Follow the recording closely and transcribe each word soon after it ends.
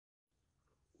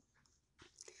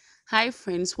Hi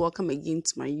friends, welcome again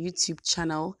to my YouTube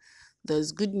channel.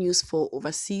 There's good news for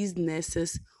overseas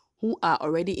nurses who are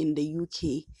already in the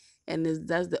UK, and is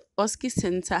that the Osce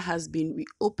Center has been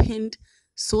reopened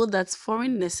so that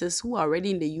foreign nurses who are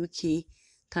already in the UK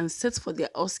can sit for their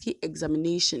Osce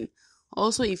examination.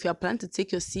 Also, if you are planning to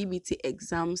take your CBT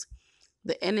exams,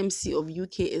 the NMC of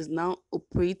UK is now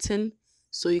operating,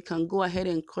 so you can go ahead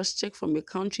and cross-check from your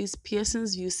country's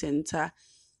Pearson's View Center.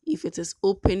 If it is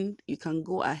open, you can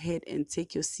go ahead and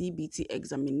take your CBT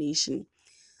examination.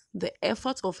 The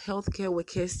effort of healthcare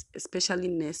workers, especially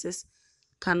nurses,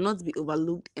 cannot be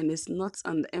overlooked and is not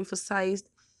underemphasized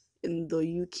in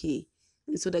the UK.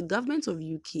 And so the government of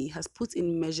UK has put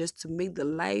in measures to make the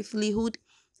livelihood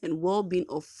and well-being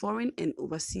of foreign and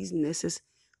overseas nurses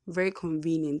very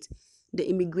convenient. The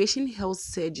immigration health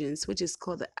surgeons, which is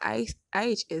called the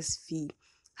IHS fee,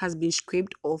 has been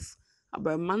scraped off.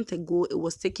 About a month ago, it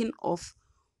was taken off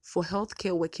for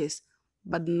healthcare workers,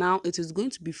 but now it is going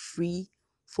to be free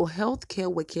for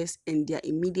healthcare workers and their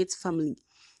immediate family.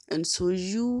 And so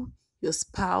you, your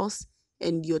spouse,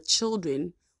 and your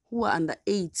children who are under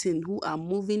 18 who are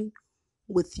moving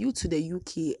with you to the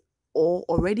UK or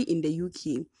already in the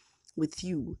UK with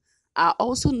you are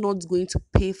also not going to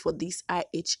pay for this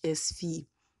IHS fee.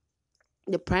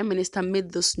 The Prime Minister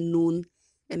made this known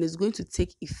and is going to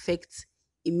take effect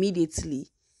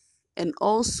immediately. And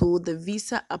also, the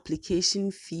visa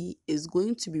application fee is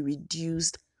going to be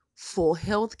reduced for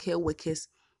healthcare workers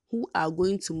who are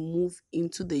going to move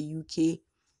into the UK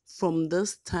from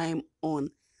this time on.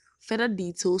 Further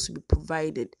details will be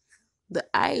provided. The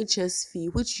IHS fee,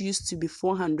 which used to be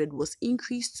 400, was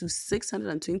increased to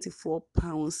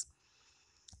 £624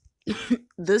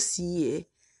 this year,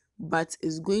 but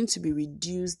is going to be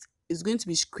reduced, is going to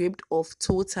be scraped off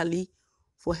totally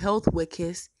for health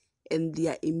workers and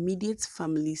their immediate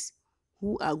families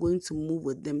who are going to move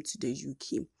with them to the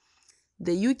UK.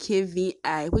 The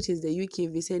UKVI, which is the UK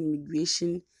Visa and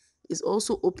Immigration, is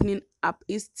also opening up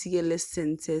its TLS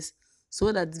centers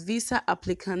so that visa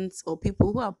applicants or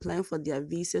people who are applying for their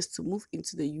visas to move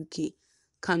into the UK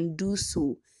can do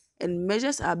so. And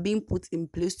measures are being put in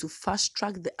place to fast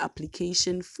track the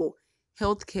application for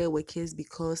healthcare workers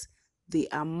because they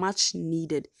are much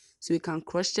needed. So you can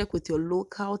cross check with your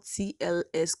local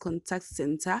TLS contact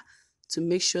center to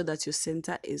make sure that your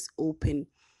center is open.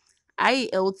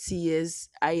 IELTS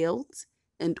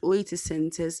and OET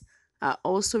centers are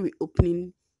also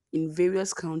reopening in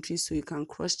various countries, so you can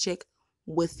cross check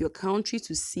with your country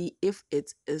to see if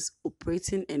it is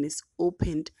operating and is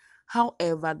opened.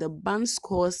 However, the band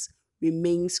scores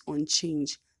remains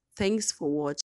unchanged. Thanks for watching.